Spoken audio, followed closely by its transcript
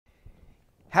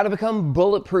How to become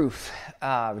bulletproof.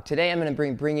 Today I'm going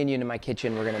to bring you into my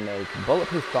kitchen. We're going to make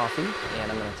bulletproof coffee, and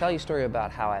I'm going to tell you a story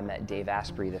about how I met Dave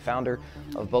Asprey, the founder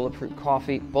of Bulletproof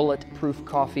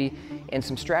Coffee, and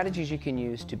some strategies you can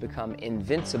use to become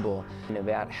invincible, and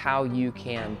about how you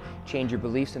can change your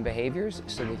beliefs and behaviors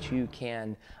so that you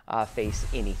can face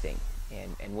anything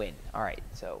and win. All right,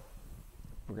 so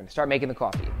we're going to start making the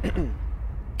coffee.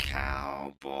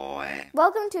 Cowboy.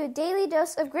 Welcome to a daily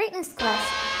dose of greatness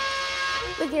quest.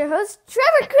 With your host,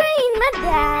 Trevor Crane, my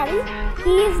daddy.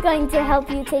 He is going to help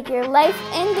you take your life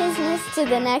and business to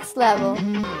the next level.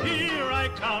 Here I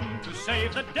come to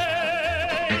save the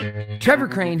day. Trevor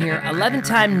Crane here,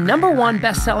 11-time #1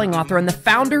 best-selling author and the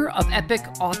founder of Epic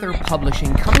Author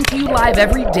Publishing, coming to you live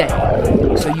every day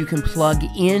so you can plug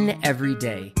in every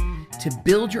day to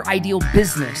build your ideal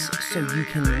business so you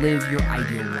can live your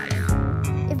ideal life.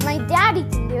 If my daddy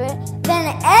can do it,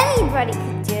 then anybody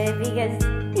can do it because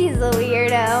he's a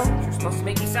weirdo. You're supposed to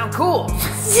make me sound cool.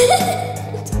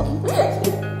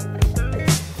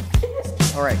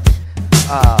 All right.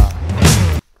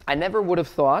 I never would have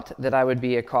thought that I would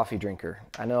be a coffee drinker.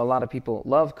 I know a lot of people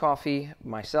love coffee.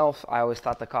 Myself, I always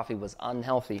thought that coffee was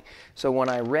unhealthy. So when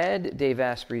I read Dave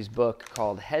Asprey's book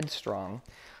called Headstrong,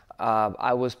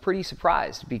 I was pretty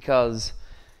surprised because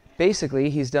basically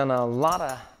he's done a lot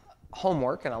of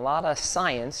homework and a lot of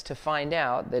science to find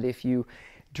out that if you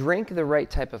drink the right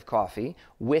type of coffee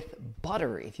with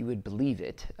butter, if you would believe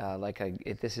it,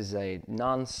 this is a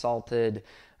non-salted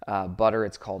butter.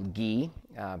 It's called ghee.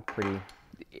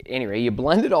 Anyway, you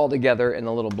blend it all together in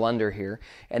a little blender here,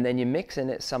 and then you mix in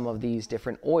it some of these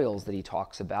different oils that he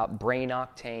talks about, brain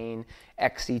octane,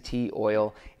 XCT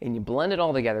oil, and you blend it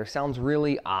all together. Sounds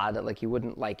really odd, like you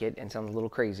wouldn't like it, and sounds a little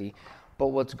crazy. But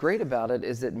what's great about it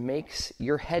is it makes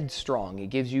your head strong. It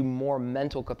gives you more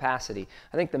mental capacity.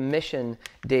 I think the mission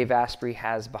Dave Asprey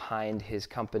has behind his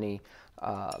company,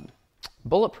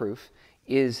 Bulletproof,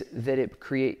 is that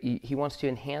he wants to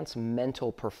enhance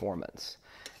mental performance.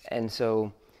 And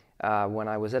so when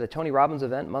I was at a Tony Robbins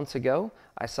event months ago,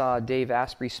 I saw Dave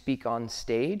Asprey speak on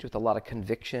stage with a lot of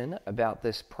conviction about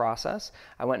this process.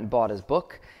 I went and bought his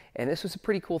book, and this was a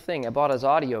pretty cool thing. I bought his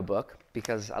audiobook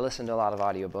because I listen to a lot of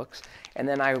audiobooks, and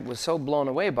then I was so blown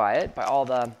away by it, by all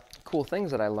the cool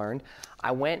things that I learned.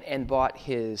 I went and bought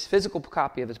his physical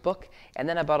copy of his book, and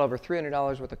then I bought over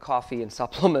 $300 worth of coffee and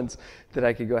supplements that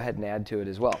I could go ahead and add to it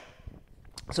as well.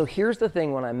 So here's the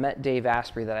thing when I met Dave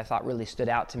Asprey that I thought really stood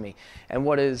out to me, and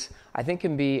what is, I think,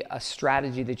 can be a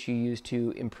strategy that you use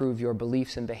to improve your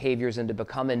beliefs and behaviors and to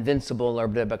become invincible or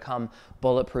to become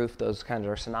bulletproof. Those kinds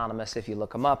are synonymous if you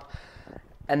look them up.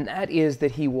 And that is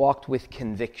that he walked with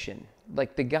conviction.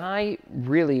 Like the guy,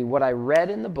 really, what I read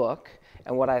in the book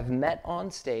and what I've met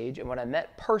on stage and what I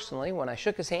met personally when I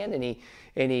shook his hand and he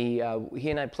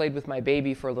and I played with my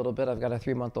baby for a little bit. I've got a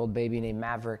 3-month-old baby named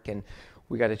Maverick, and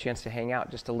we got a chance to hang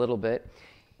out just a little bit.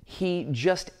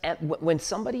 When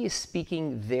somebody is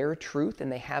speaking their truth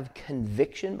and they have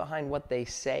conviction behind what they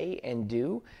say and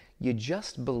do, you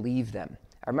just believe them.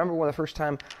 I remember the first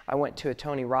time I went to a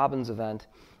Tony Robbins event,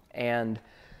 and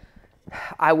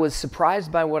I was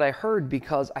surprised by what I heard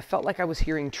because I felt like I was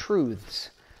hearing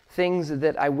truths, things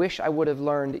that I wish I would have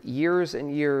learned years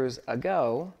and years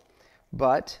ago,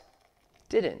 but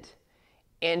didn't.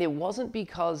 And it wasn't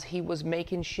because he was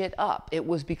making shit up. It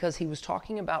was because he was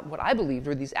talking about what I believed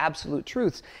were these absolute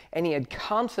truths. And he had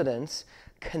confidence,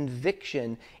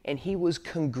 conviction, and he was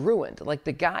congruent. Like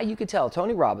the guy, you could tell,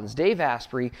 Tony Robbins, Dave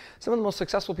Asprey, some of the most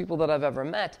successful people that I've ever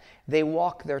met, they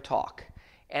walk their talk.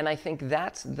 And I think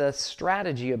that's the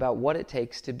strategy about what it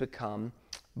takes to become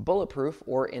bulletproof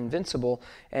or invincible.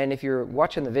 And if you're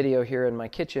watching the video here in my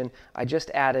kitchen, I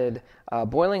just added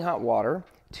boiling hot water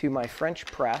to my French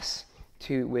press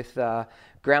with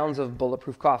grounds of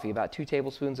bulletproof coffee, about 2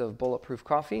 tablespoons of bulletproof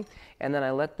coffee. And then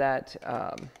I let that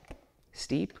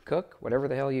cook, whatever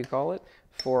the hell you call it,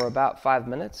 for about 5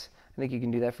 minutes. I think you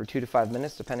can do that for 2 to 5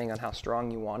 minutes, depending on how strong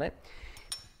you want it.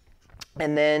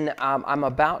 And then I'm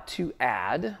about to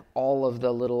add all of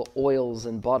the little oils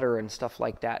and butter and stuff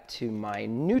like that to my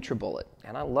NutriBullet.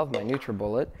 And I love my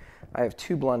NutriBullet. I have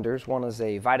 2 blenders. One is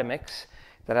a Vitamix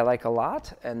that I like a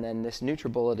lot, and then this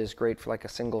NutriBullet is great for like a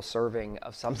single serving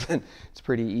of something. It's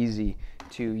pretty easy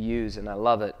to use, and I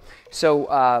love it.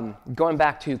 So going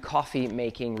back to coffee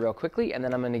making real quickly, and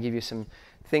then I'm going to give you some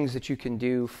things that you can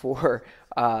do for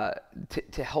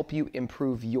to help you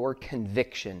improve your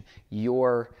conviction,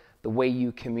 the way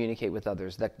you communicate with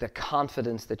others, the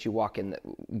confidence that you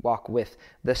walk with,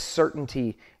 the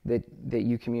certainty that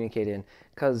you communicate in.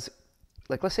 Because,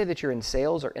 like, let's say that you're in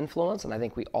sales or influence, and I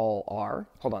think we all are.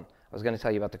 Hold on. I was going to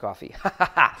tell you about the coffee.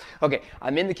 Okay,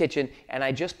 I'm in the kitchen, and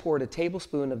I just poured a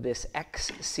tablespoon of this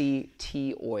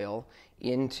XCT oil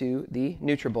into the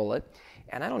NutriBullet,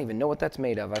 and I don't even know what that's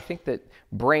made of. I think that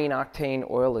brain octane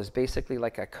oil is basically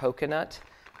like a coconut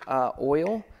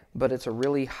oil, but it's a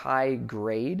really high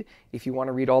grade. If you want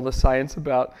to read all the science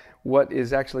about what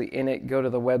is actually in it, go to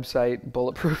the website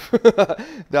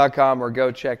bulletproof.com or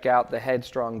go check out the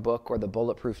Headstrong book or the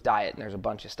Bulletproof Diet, and there's a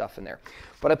bunch of stuff in there.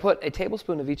 But I put a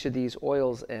tablespoon of each of these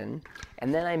oils in,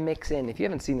 and then I mix in, if you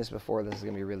haven't seen this before, this is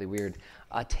going to be really weird,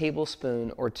 a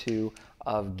tablespoon or two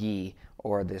of ghee,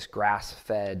 or this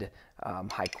grass-fed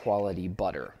high-quality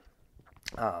butter.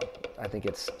 I think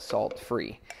it's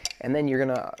salt-free. And then you're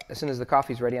gonna, as soon as the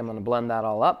coffee's ready, I'm gonna blend that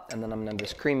all up, and then I'm gonna have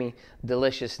this creamy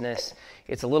deliciousness.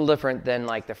 It's a little different than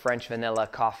like the French vanilla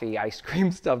coffee ice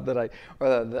cream stuff that or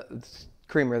the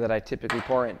creamer that I typically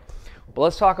pour in. But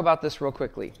let's talk about this real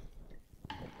quickly.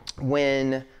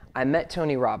 When I met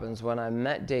Tony Robbins, when I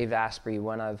met Dave Asprey,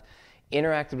 when I've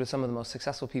interacted with some of the most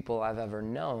successful people I've ever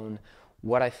known,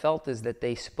 what I felt is that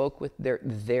they spoke with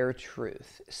their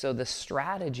truth. So the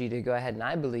strategy to go ahead and,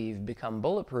 I believe, become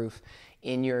bulletproof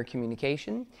in your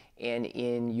communication and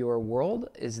in your world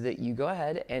is that you go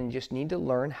ahead and just need to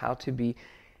learn how to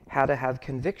have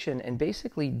conviction and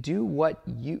basically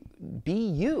be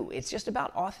you. It's just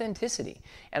about authenticity.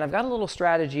 And I've got a little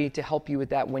strategy to help you with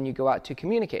that when you go out to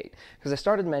communicate. Because I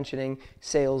started mentioning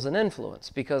sales and influence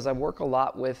because I work a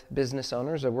lot with business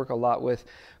owners. I work a lot with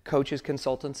coaches,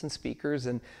 consultants, and speakers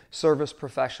and service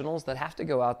professionals that have to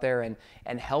go out there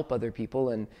and help other people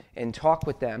and talk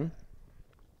with them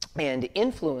and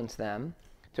influence them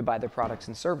to buy their products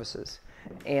and services.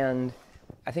 And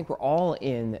I think we're all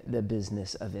in the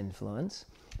business of influence.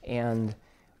 And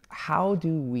how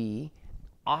do we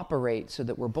operate so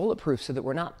that we're bulletproof, so that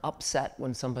we're not upset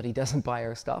when somebody doesn't buy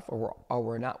our stuff, or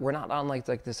we're not on like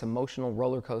this emotional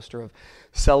roller coaster of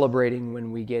celebrating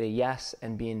when we get a yes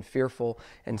and being fearful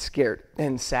and scared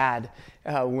and sad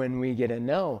when we get a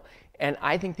no. And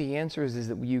I think the answer is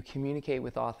that you communicate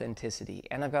with authenticity.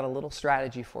 And I've got a little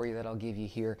strategy for you that I'll give you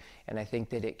here, and I think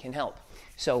that it can help.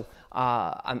 So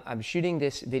I'm shooting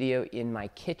this video in my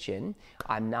kitchen.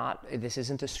 This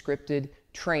isn't a scripted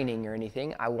training or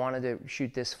anything. I wanted to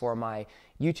shoot this for my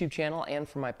YouTube channel and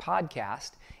for my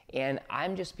podcast. And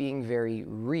I'm just being very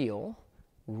real,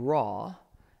 raw,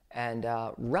 and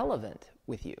relevant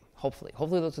with you, hopefully.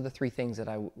 Hopefully those are the three things that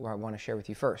I want to share with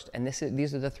you first. And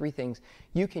these are the three things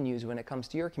you can use when it comes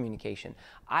to your communication.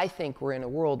 I think we're in a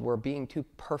world where being too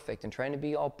perfect and trying to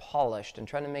be all polished and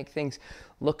trying to make things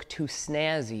look too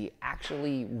snazzy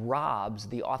actually robs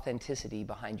the authenticity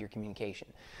behind your communication.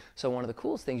 So one of the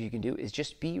coolest things you can do is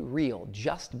just be real,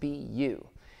 just be you.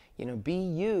 You know, be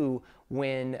you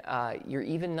when you're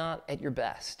even not at your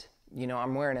best. You know,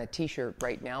 I'm wearing a t-shirt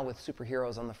right now with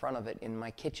superheroes on the front of it in my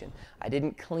kitchen. I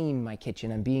didn't clean my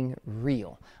kitchen. I'm being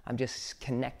real. I'm just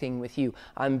connecting with you.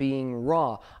 I'm being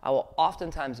raw. I will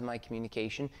oftentimes in my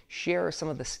communication share some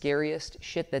of the scariest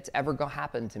shit that's ever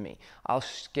happened to me. I'll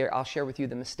share with you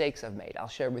the mistakes I've made. I'll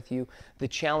share with you the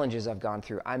challenges I've gone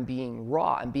through. I'm being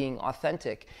raw. I'm being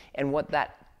authentic. And what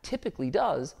that typically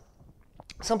does,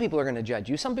 some people are going to judge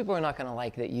you. Some people are not going to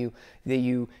like that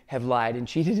you have lied and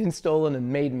cheated and stolen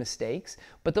and made mistakes.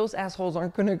 But those assholes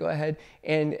aren't going to go ahead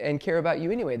and care about you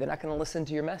anyway. They're not going to listen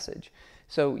to your message.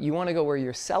 So you want to go where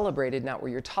you're celebrated, not where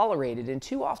you're tolerated. And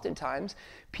too often times,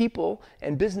 people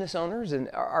and business owners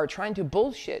are trying to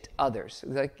bullshit others.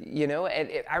 Like, you know,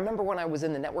 I remember when I was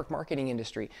in the network marketing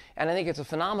industry, and I think it's a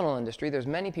phenomenal industry. There's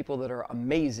many people that are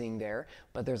amazing there,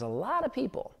 but there's a lot of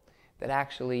people that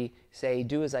actually say,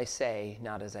 do as I say,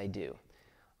 not as I do.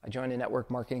 I joined a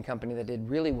network marketing company that did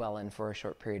really well in for a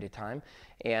short period of time.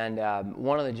 And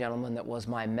one of the gentlemen that was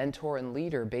my mentor and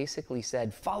leader basically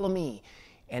said, follow me,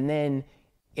 and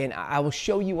I will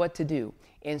show you what to do.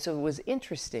 And so it was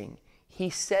interesting. He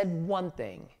said one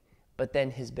thing, but then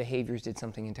his behaviors did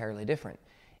something entirely different.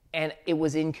 And it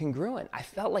was incongruent. I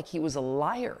felt like he was a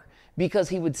liar because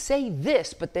he would say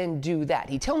this, but then do that.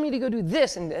 He'd tell me to go do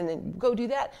this and then go do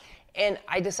that. And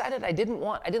I decided I didn't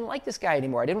like this guy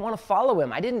anymore. I didn't want to follow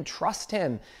him. I didn't trust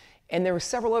him. And there were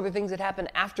several other things that happened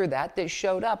after that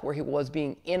showed up where he was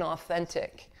being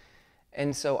inauthentic.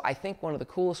 And so I think one of the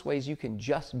coolest ways you can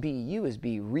just be you is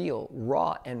be real,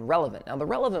 raw, and relevant. Now, the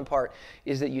relevant part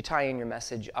is that you tie in your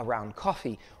message around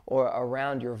coffee or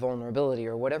around your vulnerability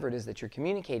or whatever it is that you're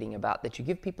communicating about, that you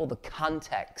give people the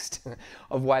context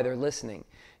of why they're listening.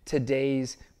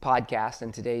 Today's podcast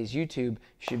and today's YouTube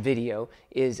video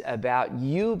is about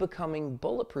you becoming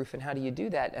bulletproof, and how do you do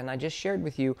that? And I just shared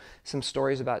with you some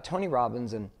stories about Tony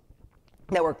Robbins and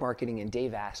network marketing and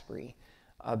Dave Asprey.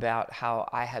 about how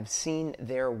I have seen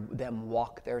them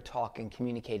walk their talk and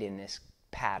communicate in this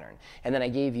pattern. And then I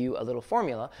gave you a little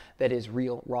formula that is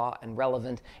real, raw, and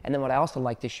relevant. And then what I also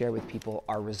like to share with people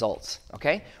are results,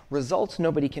 okay? Results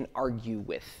nobody can argue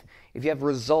with. If you have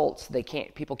results,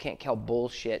 people can't call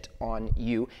bullshit on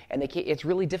you, and it's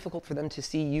really difficult for them to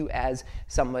see you as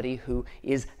somebody who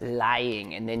is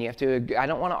lying. And then you have to, I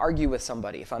don't want to argue with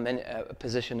somebody if I'm in a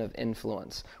position of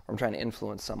influence, or I'm trying to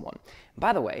influence someone.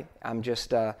 By the way, I'm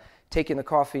just taking the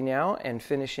coffee now and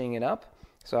finishing it up.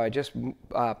 So I just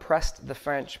pressed the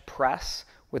French press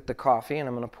with the coffee, and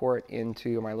I'm going to pour it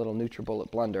into my little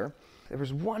NutriBullet blender. There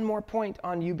was one more point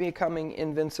on you becoming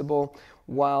invincible.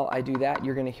 While I do that,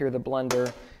 you're going to hear the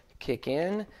blender kick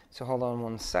in. So hold on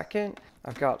one second.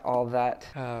 I've got all that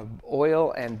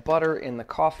oil and butter in the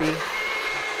coffee.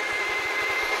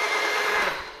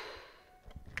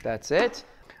 That's it.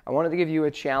 I wanted to give you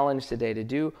a challenge today to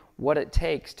do what it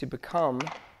takes to become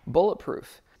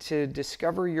bulletproof, to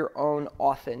discover your own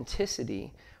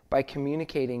authenticity by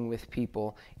communicating with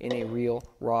people in a real,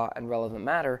 raw, and relevant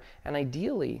manner. And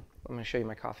ideally, I'm going to show you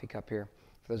my coffee cup here.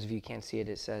 For those of you who can't see it,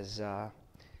 it says,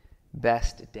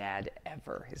 best dad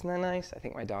ever. Isn't that nice? I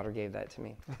think my daughter gave that to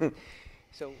me.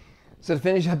 So to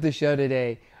finish up the show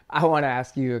today, I want to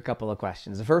ask you a couple of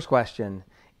questions. The first question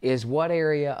is, what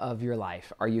area of your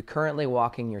life are you currently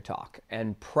walking your talk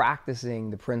and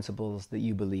practicing the principles that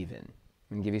you believe in?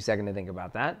 I'm going to give you a second to think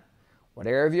about that. What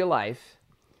area of your life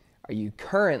are you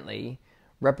currently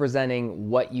representing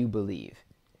what you believe?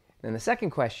 And the second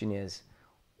question is,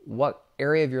 what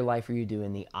area of your life are you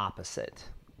doing the opposite?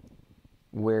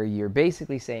 Where you're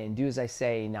basically saying, do as I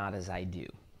say, not as I do.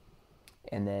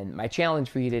 And then my challenge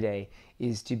for you today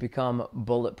is to become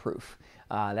bulletproof.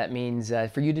 That means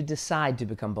for you to decide to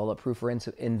become bulletproof or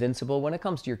invincible when it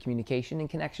comes to your communication and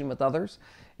connection with others.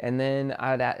 And then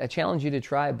I challenge you to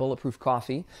try Bulletproof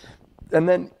Coffee. And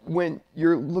then when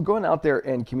you're going out there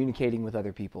and communicating with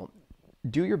other people,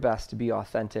 do your best to be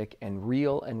authentic and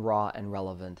real and raw and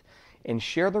relevant, and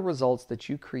share the results that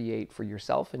you create for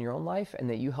yourself in your own life and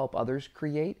that you help others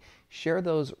create. Share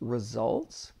those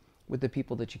results with the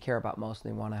people that you care about most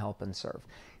and they want to help and serve.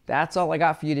 That's all I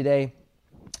got for you today.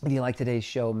 If you like today's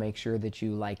show, make sure that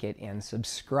you like it and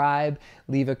subscribe.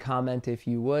 Leave a comment if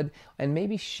you would, and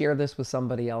maybe share this with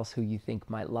somebody else who you think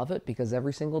might love it, because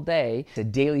every single day, it's a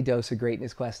daily dose of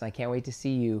Greatness Quest, and I can't wait to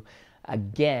see you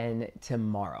again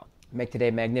tomorrow. Make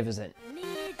today magnificent.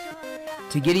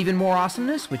 To get even more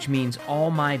awesomeness, which means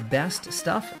all my best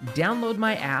stuff, download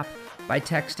my app by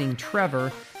texting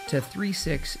Trevor to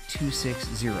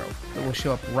 36260. It will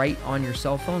show up right on your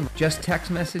cell phone. Just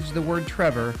text message the word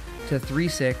Trevor to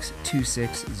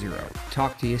 36260.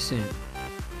 Talk to you soon.